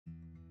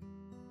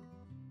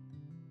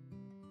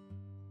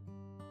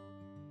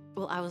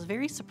Well, I was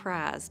very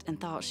surprised and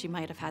thought she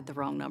might have had the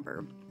wrong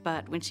number.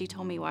 But when she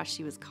told me why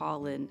she was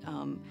calling,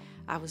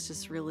 I was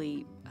just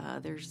really,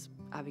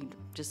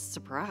 just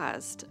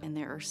surprised. And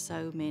there are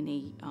so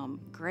many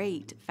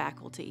great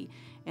faculty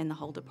in the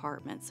whole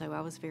department. So I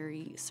was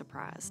very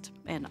surprised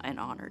and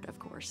honored, of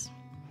course.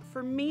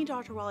 For me,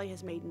 Dr. Walley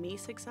has made me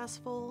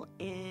successful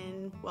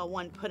in, well,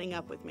 one, putting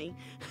up with me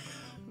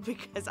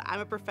because I'm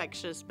a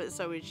perfectionist, but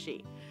so is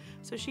she.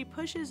 So she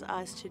pushes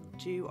us to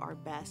do our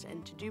best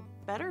and to do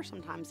better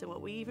sometimes than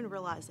what we even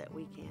realize that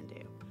we can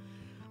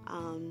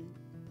do.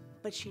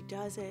 But she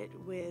does it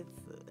with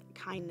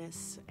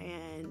kindness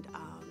and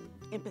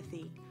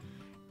empathy,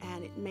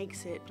 and it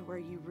makes it where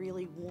you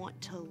really want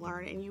to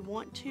learn and you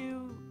want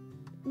to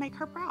make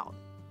her proud.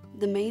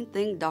 The main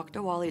thing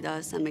Dr. Walley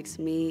does that makes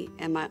me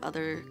and my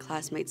other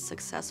classmates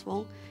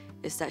successful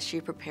is that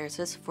she prepares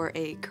us for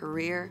a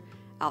career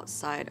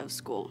outside of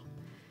school.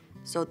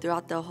 So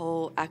throughout the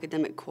whole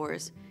academic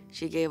course,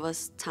 she gave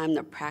us time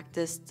to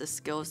practice the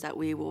skills that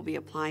we will be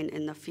applying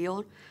in the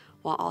field,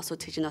 while also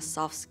teaching us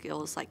soft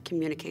skills like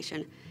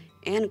communication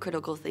and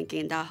critical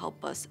thinking that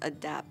help us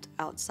adapt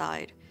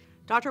outside.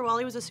 Dr.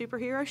 Walley was a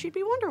superhero, she'd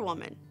be Wonder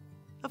Woman,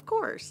 of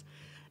course.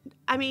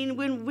 I mean,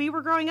 when we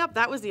were growing up,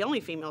 that was the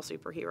only female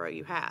superhero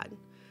you had.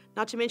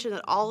 Not to mention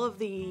that all of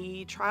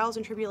the trials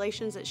and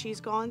tribulations that she's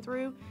gone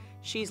through,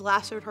 she's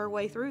lassoed her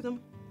way through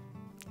them.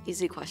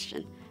 Easy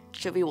question.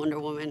 Should be Wonder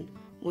Woman.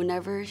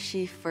 Whenever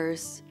she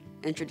first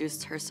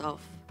introduced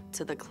herself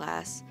to the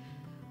class,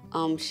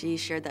 she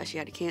shared that she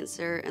had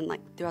cancer, and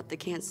throughout the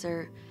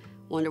cancer,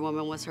 Wonder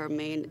Woman was her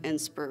main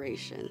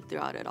inspiration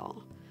throughout it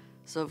all.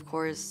 So of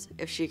course,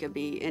 if she could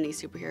be any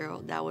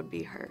superhero, that would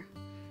be her.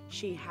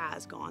 She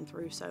has gone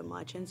through so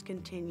much and has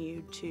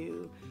continued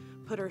to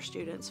put her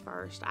students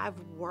first. I've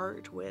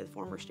worked with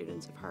former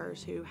students of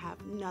hers who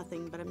have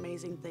nothing but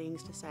amazing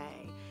things to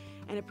say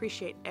and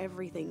appreciate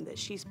everything that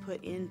she's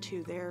put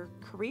into their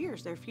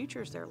careers, their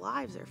futures, their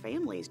lives, their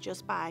families,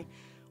 just by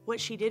what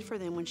she did for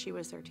them when she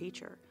was their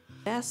teacher. The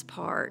best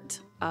part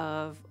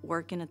of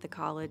working at the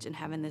college and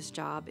having this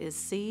job is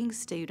seeing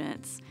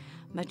students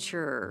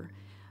mature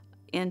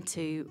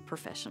into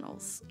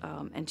professionals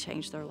and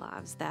change their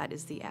lives. That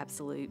is the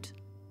absolute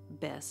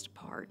best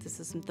part. This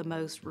is the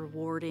most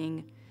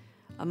rewarding,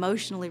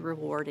 emotionally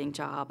rewarding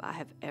job I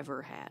have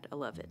ever had. I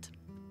love it.